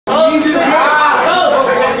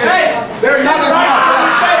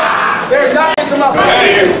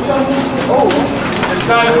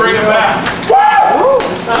time to bring it back.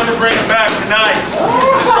 It's time to bring it back tonight.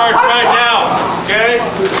 It starts right now, okay?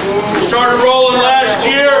 We started rolling last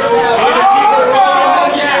year. We're going to keep it rolling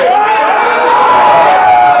this year.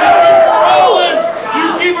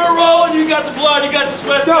 You keep it rolling. You got the blood, you got the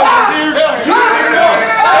sweat, you got the tears.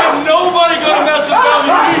 Ain't nobody going to mess with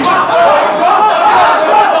Bellevue East.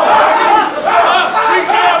 We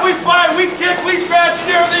jam, we fight, we kick, we scratch,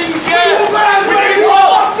 and everything you can. We keep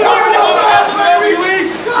rolling. Nobody going to mess with Bellevue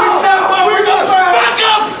East. We step up. We're going to back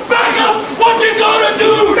up, back up. What you gonna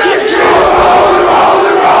do?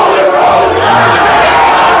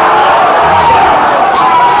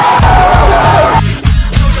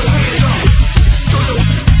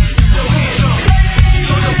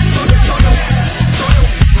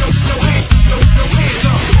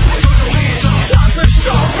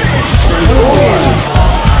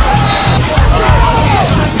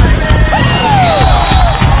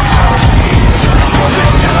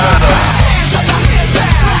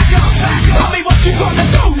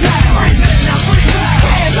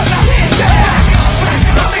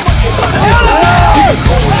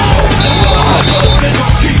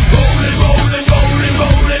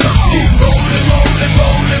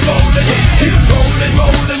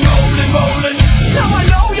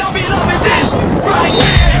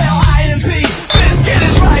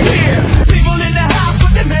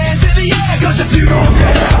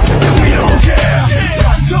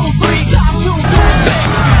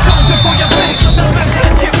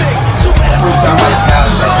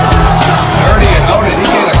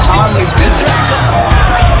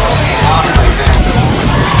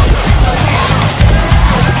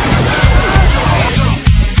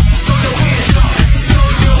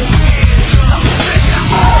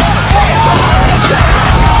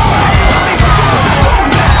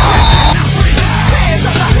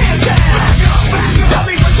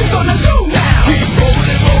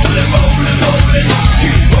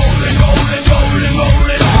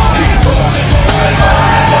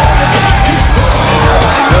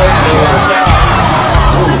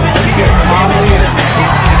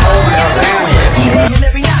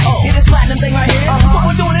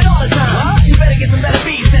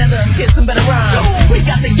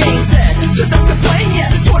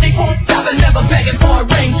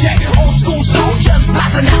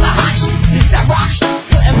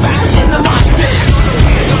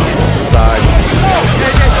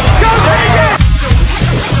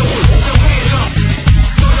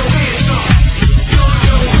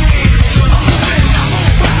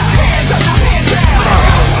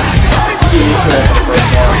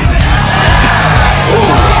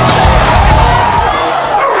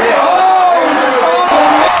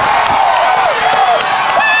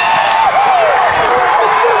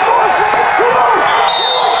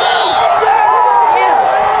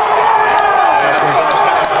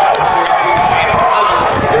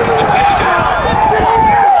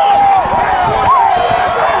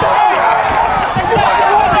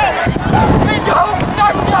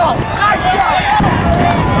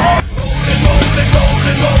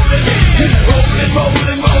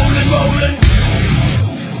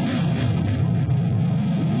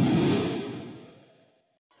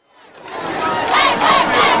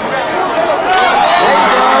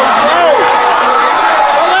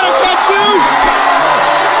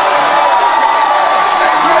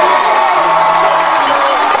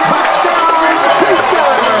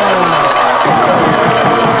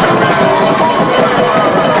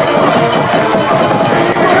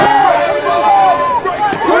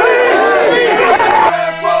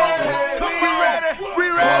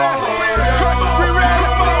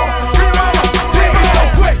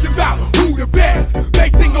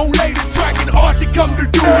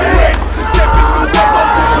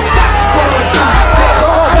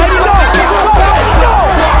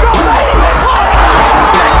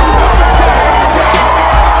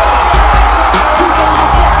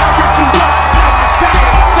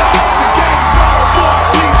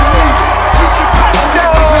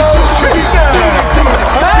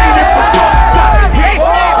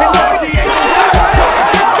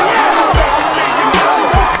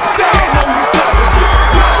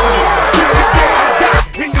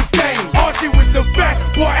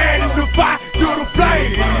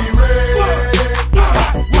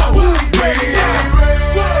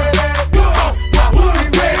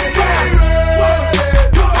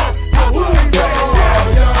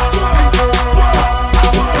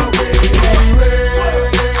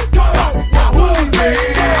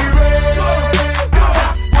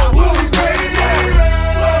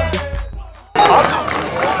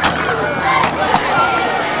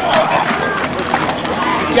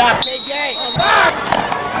 job, KJ.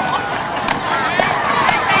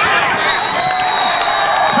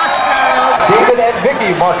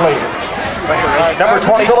 Steve Markley. Number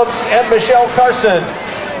 20, Phillips and Michelle Carson.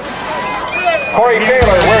 Corey Taylor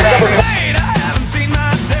wears number 20.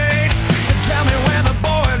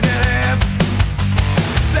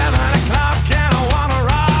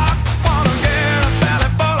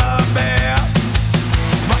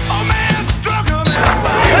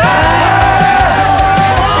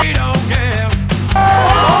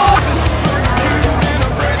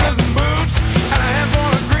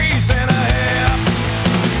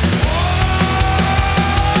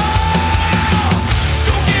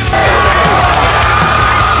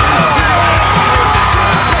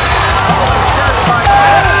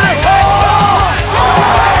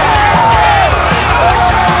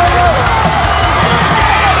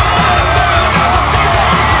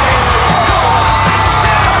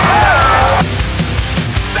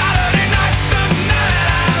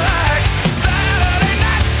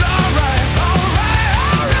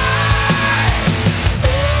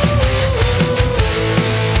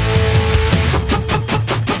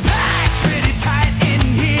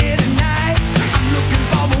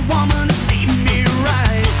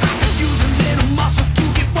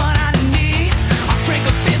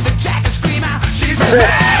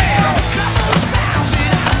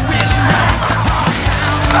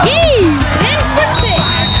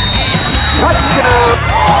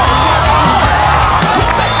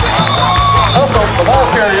 The ball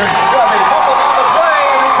carrier got a fumble on the play,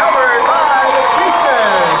 recovered by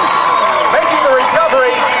Houston. Making the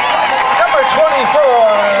recovery, number 24,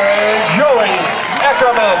 Joey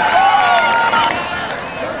Eckerman.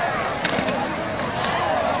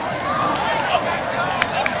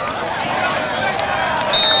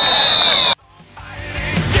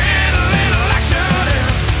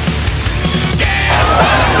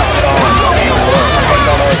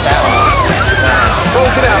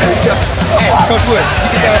 Coach Wood,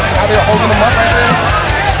 you get that out there holding them up right there?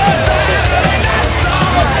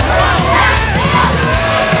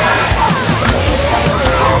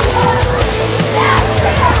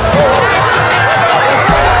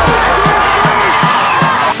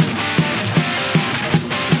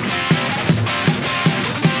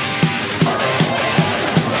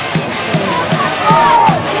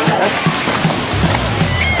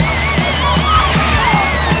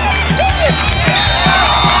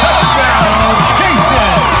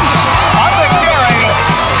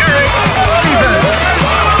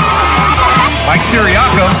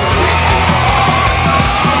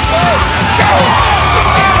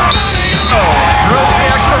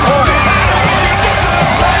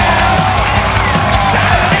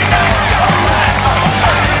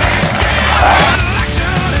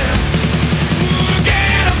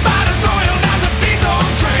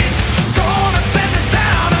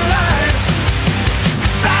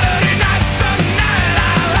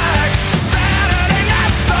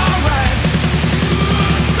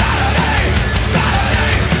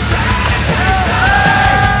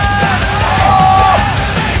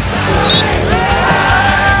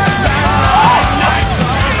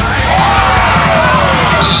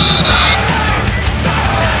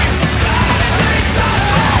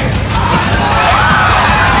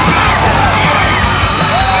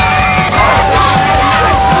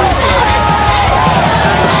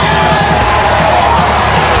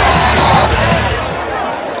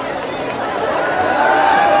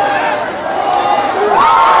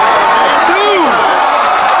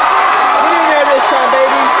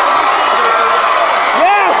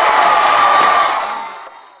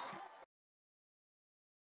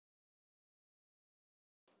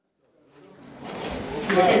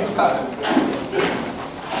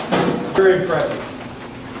 Very impressive.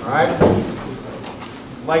 All right?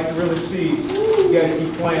 I'd like to really see you guys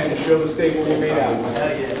keep playing and show the state what we made out of.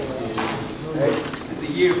 Okay?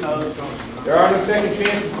 There are no second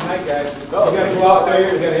chances tonight, guys. You got to go out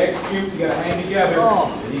there, you got to execute, you got to hang together,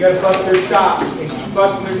 you got to bust their shots and keep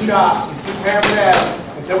busting their shots and keep hammering at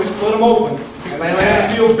them until we split them open and they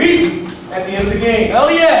land the field beaten at the end of the game.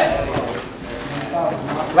 Hell yeah!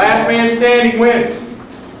 Last man standing wins.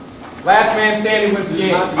 Last man standing wins the game.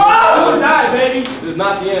 Do or die, baby. This is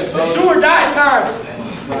not the end, It's fellas. do or die time.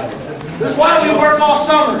 This is why we work all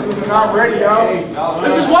summer. We're not ready, y'all.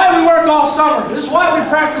 This is why we work all summer. This is why we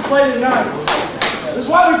practice late at night. This is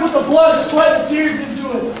why we put the blood, the sweat, and tears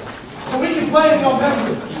into it. So we can play in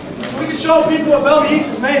November. So we can show people what Bellevue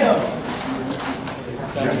East is made of.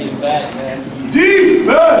 Defense!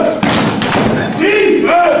 Defense!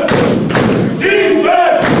 Defense!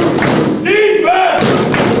 Defense! Defense!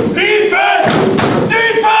 Defense!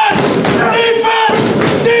 Defense! Defense!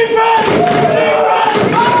 Defense!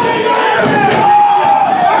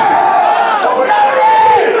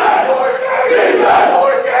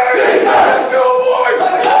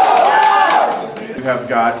 have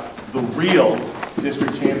got the real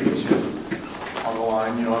district championship on the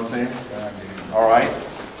line, you know what I'm saying? All right?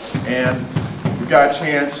 And we've got a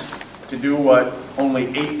chance to do what only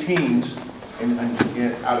 8 teams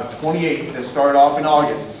out of 28 that started off in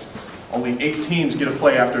August, only 8 teams get to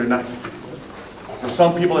play after tonight. For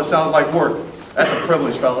some people, it sounds like work. That's a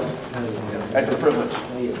privilege, fellas. That's a privilege. All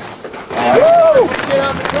right? Woo! Get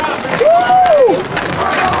out the crowd, man. Woo!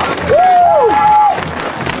 Woo!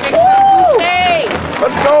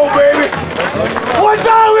 Let's go, baby! What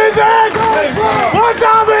time is it? What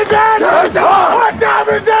time is it? What time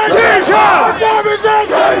is it? What time is it?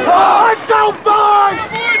 Let's go, boys!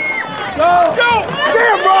 Go! Go!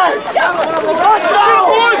 Damn right! Let's go!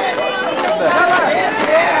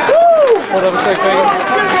 Hold up a sec, Megan.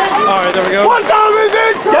 Alright, there we go. What time is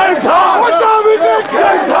it? Game time! What time is it?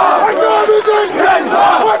 Game time! What time is it? Game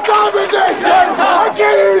time! What time is it? Game time! I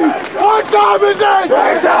can't hear you! What time is it?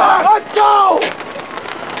 Game time! Let's go!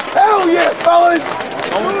 Hell yeah, fellas!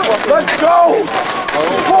 Let's go!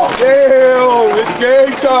 Damn! It's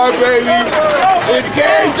game time, baby! It's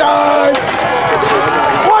game time!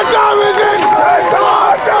 What time is it?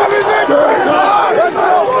 What time is it? Let's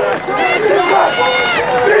go!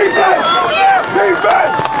 Defense!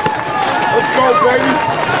 Defense! Let's go, baby!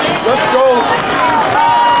 Let's go!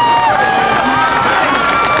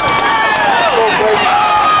 Let's go, baby!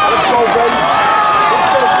 Let's go, baby!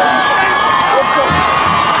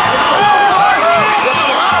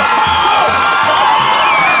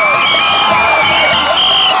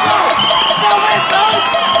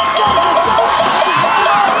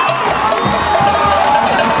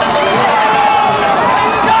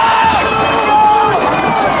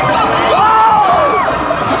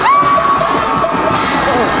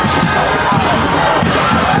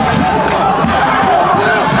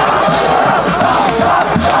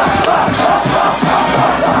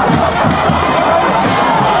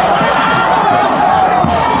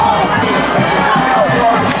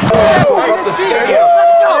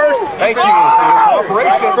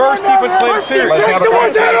 First defense play the series.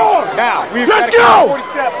 Now, let's go!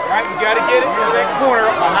 47, right? You got to get it into that corner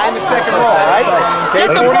behind the second row, right? Get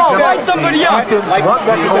the ball, light somebody up. Like,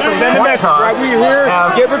 send a message, right? We're here,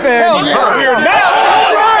 get revenge. We're here now.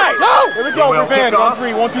 All right! Here we go, revenge. 1,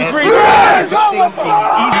 3, 1, 2, 3. Let's go!